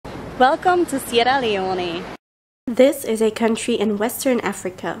Welcome to Sierra Leone. This is a country in Western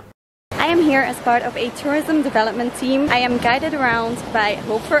Africa. I am here as part of a tourism development team. I am guided around by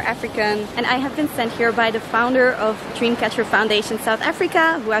Hope for African, and I have been sent here by the founder of Dreamcatcher Foundation South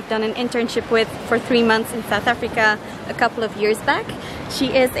Africa, who I've done an internship with for 3 months in South Africa a couple of years back. She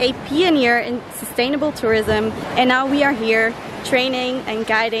is a pioneer in sustainable tourism, and now we are here training and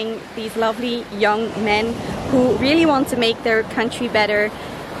guiding these lovely young men who really want to make their country better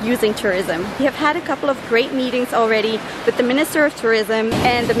using tourism. We have had a couple of great meetings already with the Minister of Tourism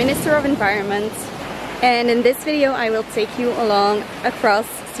and the Minister of Environment, and in this video I will take you along across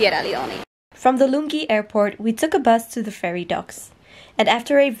Sierra Leone. From the Lungi airport we took a bus to the ferry docks, and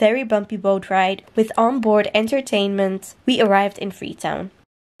after a very bumpy boat ride with onboard entertainment we arrived in Freetown.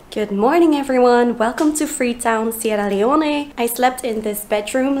 Good morning everyone, welcome to Freetown, Sierra Leone. I slept in this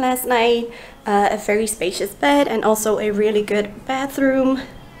bedroom last night, a very spacious bed and also a really good bathroom.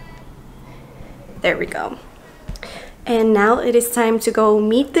 There we go. And now it is time to go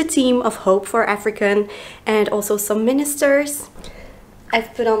meet the team of Hope for African and also some ministers.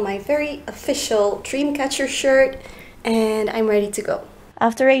 I've put on my very official Dreamcatcher shirt and I'm ready to go.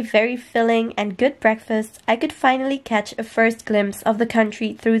 After a very filling and good breakfast, I could finally catch a first glimpse of the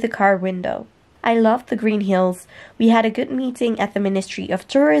country through the car window. I loved the green hills. We had a good meeting at the Ministry of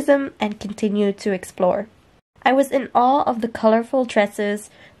Tourism and continued to explore. I was in awe of the colorful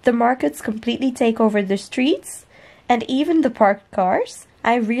dresses, the markets completely take over the streets, and even the parked cars.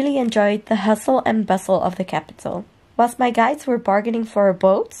 I really enjoyed the hustle and bustle of the capital. Whilst my guides were bargaining for a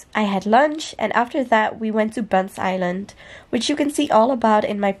boat, I had lunch, and after that we went to Buns Island, which you can see all about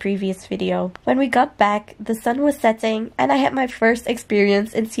in my previous video. When we got back, the sun was setting and I had my first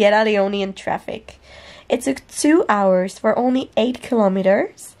experience in Sierra Leonean traffic. It took 2 hours for only 8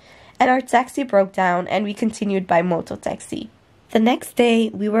 kilometers, and our taxi broke down and we continued by moto taxi. The next day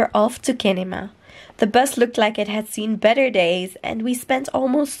we were off to Kenema. The bus looked like it had seen better days and we spent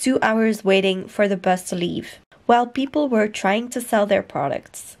almost 2 hours waiting for the bus to leave, while people were trying to sell their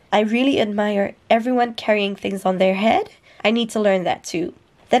products. I really admire everyone carrying things on their head. I need to learn that too.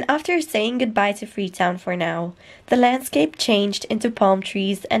 Then after saying goodbye to Freetown for now, the landscape changed into palm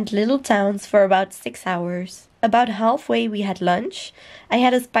trees and little towns for about 6 hours. About halfway we had lunch. I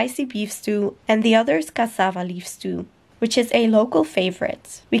had a spicy beef stew and the others cassava leaf stew, which is a local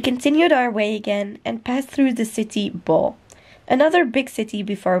favorite. We continued our way again and passed through the city Gola, another big city,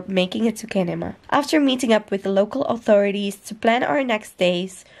 before making it to Kenema. After meeting up with the local authorities to plan our next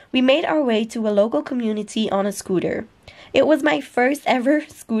days, we made our way to a local community on a scooter. It was my first ever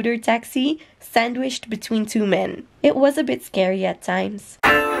scooter taxi, sandwiched between 2 men. It was a bit scary at times.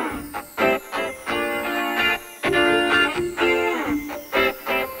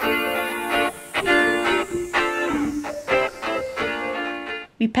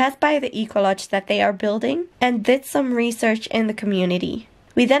 We passed by the eco-lodge that they are building and did some research in the community.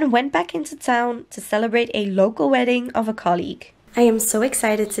 We then went back into town to celebrate a local wedding of a colleague. I am so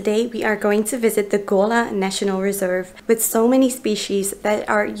excited today. We are going to visit the Gola National Reserve with so many species that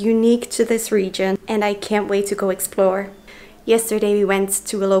are unique to this region, and I can't wait to go explore. Yesterday we went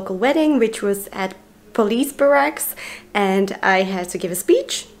to a local wedding which was at police barracks and I had to give a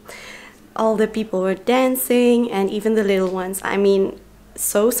speech. All the people were dancing and even the little ones. I mean,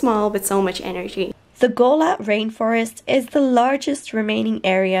 so small but so much energy. The Gola Rainforest is the largest remaining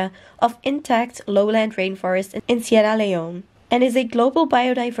area of intact lowland rainforest in Sierra Leone and is a global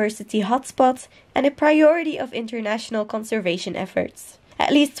biodiversity hotspot and a priority of international conservation efforts.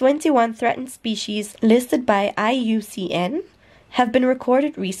 At least 21 threatened species listed by IUCN have been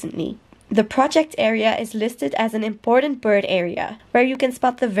recorded recently. The project area is listed as an important bird area, where you can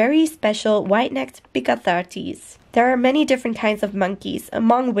spot the very special white-necked Picathartes. There are many different kinds of monkeys,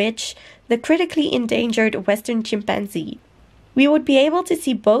 among which the critically endangered western chimpanzee. We would be able to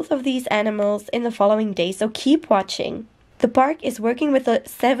see both of these animals in the following days, so keep watching. The park is working with the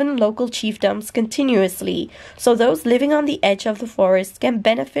 7 local chiefdoms continuously, so those living on the edge of the forest can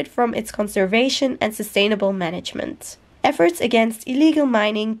benefit from its conservation and sustainable management. Efforts against illegal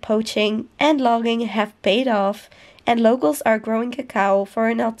mining, poaching, and logging have paid off, and locals are growing cacao for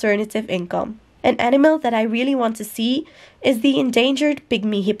an alternative income. An animal that I really want to see is the endangered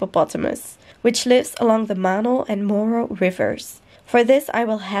Pygmy hippopotamus, which lives along the Mano and Moro rivers. For this, I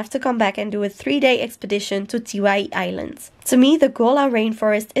will have to come back and do a 3-day expedition to Tiwai Islands. To me, the Gola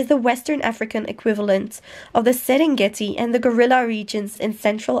Rainforest is the Western African equivalent of the Serengeti and the Gorilla regions in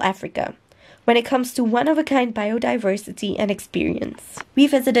Central Africa when it comes to one-of-a-kind biodiversity and experience. We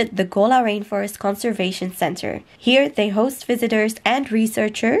visited the Gola Rainforest Conservation Center. Here they host visitors and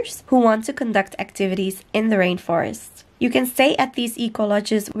researchers who want to conduct activities in the rainforest. You can stay at these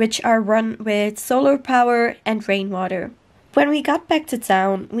eco-lodges, which are run with solar power and rainwater. When we got back to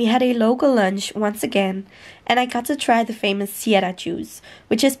town, we had a local lunch once again, and I got to try the famous Sierra juice,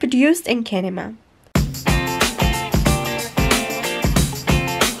 which is produced in Kenema.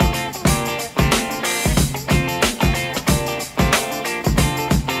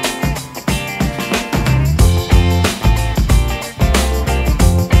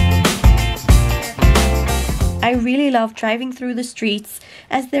 I really love driving through the streets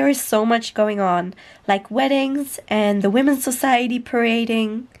as there is so much going on, like weddings and the Women's Society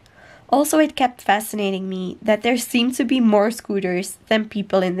parading. Also, it kept fascinating me that there seemed to be more scooters than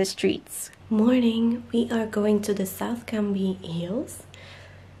people in the streets. Morning, we are going to the South Kambui Hills.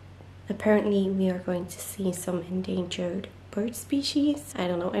 Apparently, we are going to see some endangered bird species. I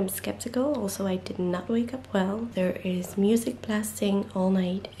don't know, I'm skeptical. Also, I did not wake up well. There is music blasting all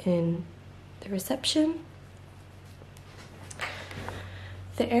night in the reception.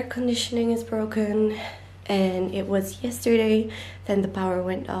 The air conditioning is broken, and it was yesterday. Then the power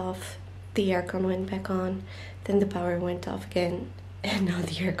went off, the aircon went back on, then the power went off again, and now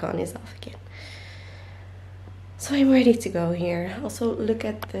the aircon is off again. So I'm ready to go here. Also, look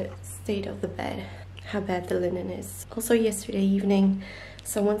at the state of the bed, how bad the linen is. Also, yesterday evening,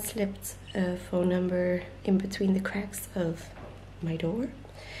 someone slipped a phone number in between the cracks of my door.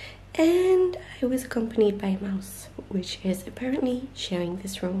 And I was accompanied by a mouse, which is apparently sharing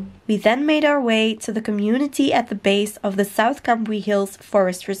this room. We then made our way to the community at the base of the South Kambui Hills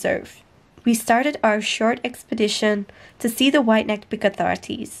Forest Reserve. We started our short expedition to see the white-necked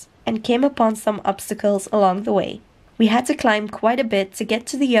Picathartes and came upon some obstacles along the way. We had to climb quite a bit to get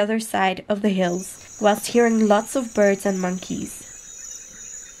to the other side of the hills, whilst hearing lots of birds and monkeys.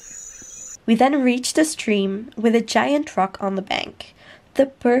 We then reached a stream with a giant rock on the bank. The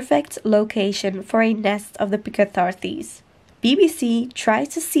perfect location for a nest of the Picathartes. BBC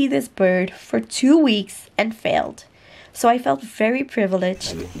tried to see this bird for 2 weeks and failed. So I felt very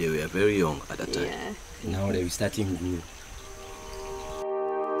privileged. They were very young at that time. Yeah. Now they're starting new.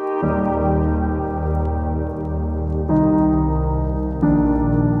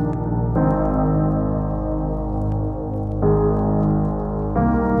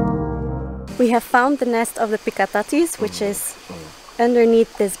 We have found the nest of the Picathartes, which is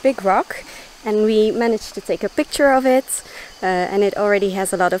underneath this big rock, and we managed to take a picture of it, and it already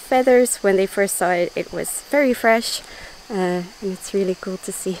has a lot of feathers. When they first saw it, it was very fresh, and it's really cool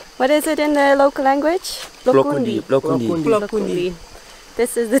to see. What is it in the local language? Blokundi.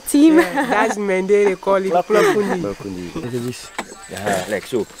 This is the team. Yeah, that's Mende, they call it Blokundi. Yeah, like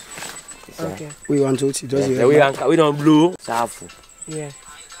so. Okay. We want to see those. We don't blow. Yeah.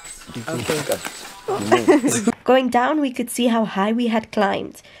 Going down, we could see how high we had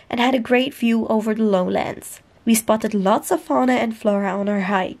climbed and had a great view over the lowlands. We spotted lots of fauna and flora on our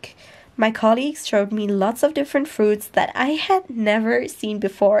hike. My colleagues showed me lots of different fruits that I had never seen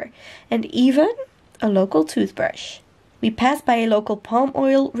before, and even a local toothbrush. We passed by a local palm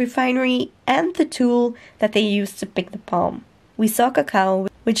oil refinery and the tool that they use to pick the palm. We saw cacao,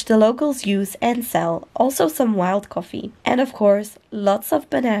 which the locals use and sell, also some wild coffee, and of course, lots of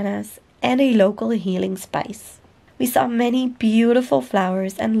bananas and a local healing spice. We saw many beautiful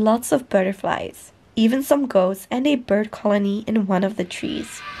flowers and lots of butterflies, even some goats and a bird colony in one of the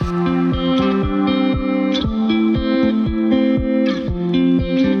trees.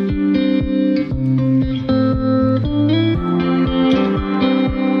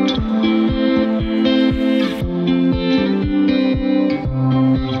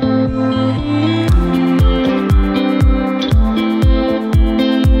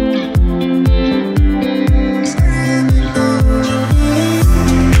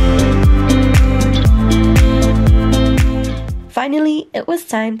 Finally, it was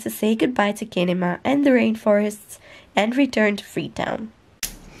time to say goodbye to Kenema and the rainforests and return to Freetown.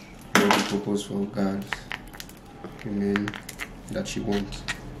 The purpose for God, amen, that she wants.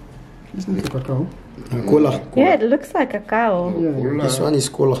 Isn't it cacao? Cola. Yeah, it looks like cacao. Yeah, this one is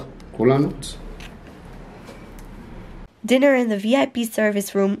cola. Cola nuts. Dinner in the VIP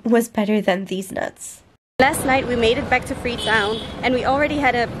service room was better than these nuts. Last night we made it back to Freetown, and we already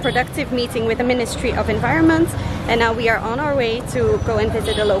had a productive meeting with the Ministry of Environment, and now we are on our way to go and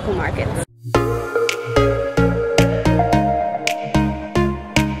visit a local market.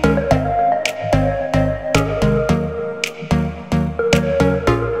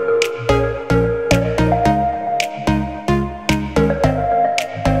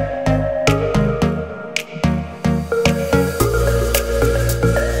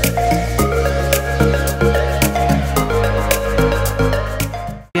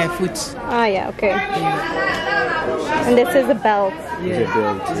 Foods. Ah, yeah, okay. And this is a belt.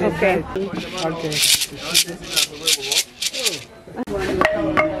 Yeah. Okay. Okay.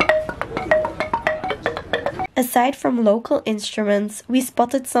 Aside from local instruments, we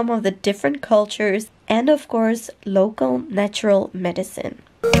spotted some of the different cultures and of course local natural medicine.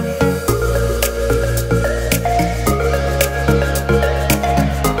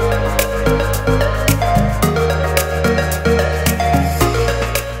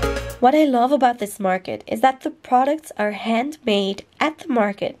 What I love about this market is that the products are handmade at the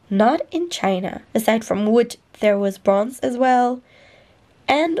market, not in China. Aside from wood, there was bronze as well.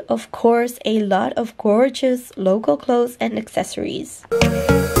 And of course, a lot of gorgeous local clothes and accessories.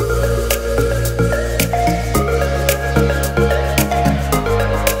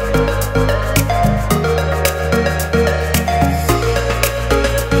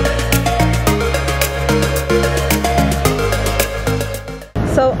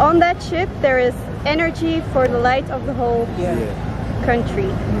 So on that ship there is energy for the light of the whole country.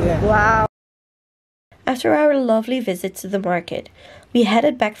 Yeah. Wow. After our lovely visit to the market, we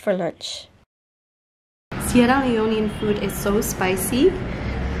headed back for lunch. Sierra Leonean food is so spicy.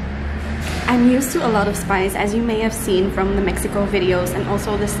 I'm used to a lot of spice, as you may have seen from the Mexico videos and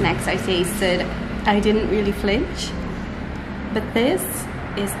also the snacks I tasted. I didn't really flinch. But this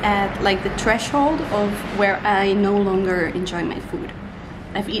is at like the threshold of where I no longer enjoy my food.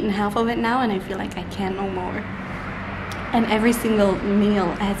 I've eaten half of it now and I feel like I can't no more. And every single meal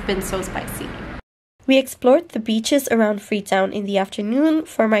has been so spicy. We explored the beaches around Freetown in the afternoon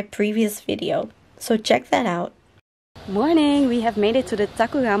for my previous video, so check that out. Morning! We have made it to the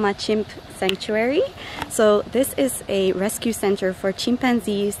Tacugama Chimp Sanctuary. So this is a rescue center for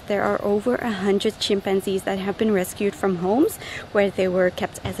chimpanzees. There are over 100 chimpanzees that have been rescued from homes where they were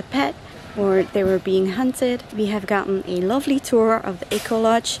kept as a pet or they were being hunted. We have gotten a lovely tour of the Eco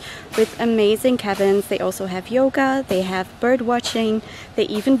Lodge with amazing cabins. They also have yoga, they have bird watching, they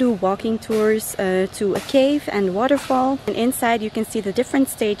even do walking tours to a cave and waterfall. And inside you can see the different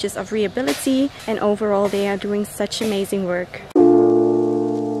stages of rehabilitation, and overall they are doing such amazing work.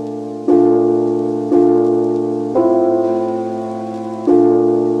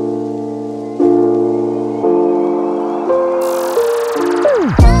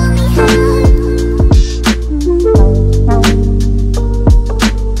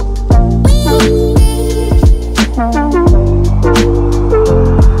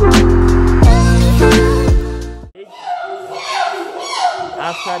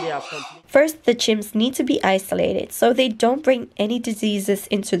 First, the chimps need to be isolated so they don't bring any diseases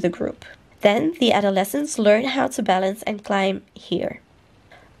into the group. Then, the adolescents learn how to balance and climb here.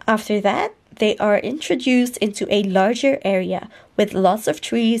 After that, they are introduced into a larger area with lots of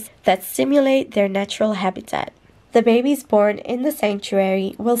trees that simulate their natural habitat. The babies born in the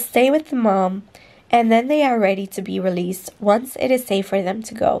sanctuary will stay with the mom, and then they are ready to be released once it is safe for them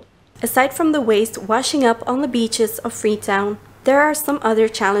to go. Aside from the waste washing up on the beaches of Freetown, there are some other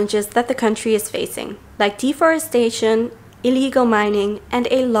challenges that the country is facing, like deforestation, illegal mining, and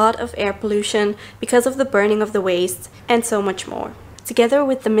a lot of air pollution because of the burning of the waste, and so much more. Together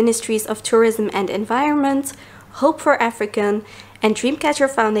with the Ministries of Tourism and Environment, Hope for African, and Dreamcatcher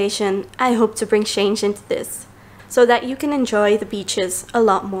Foundation, I hope to bring change into this, so that you can enjoy the beaches a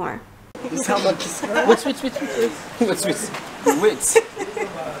lot more. How much is Wait.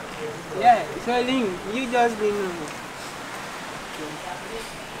 Yeah, so Ling, you just been.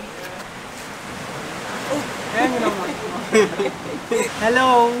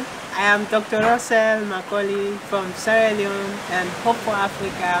 Hello, I am Dr. Russell Macaulay from Sierra Leone and Hope for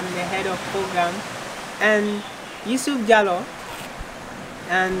Africa. I'm the head of program. And Yusuf Jallo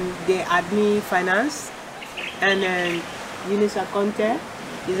and the admin finance. And then Eunice Conte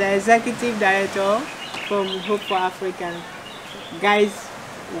is the executive director from Hope for Africa. Guys,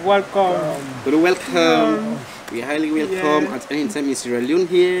 welcome. Welcome. We are highly welcome at any time in Sierra Leone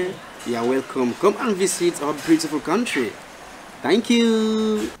here. You are welcome. Come and visit our beautiful country. Thank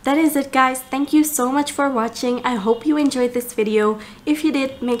you. That is it, guys. Thank you so much for watching. I hope you enjoyed this video. If you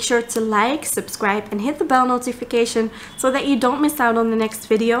did, make sure to like, subscribe, and hit the bell notification so that you don't miss out on the next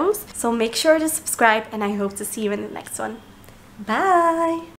videos. So make sure to subscribe, and I hope to see you in the next one. Bye!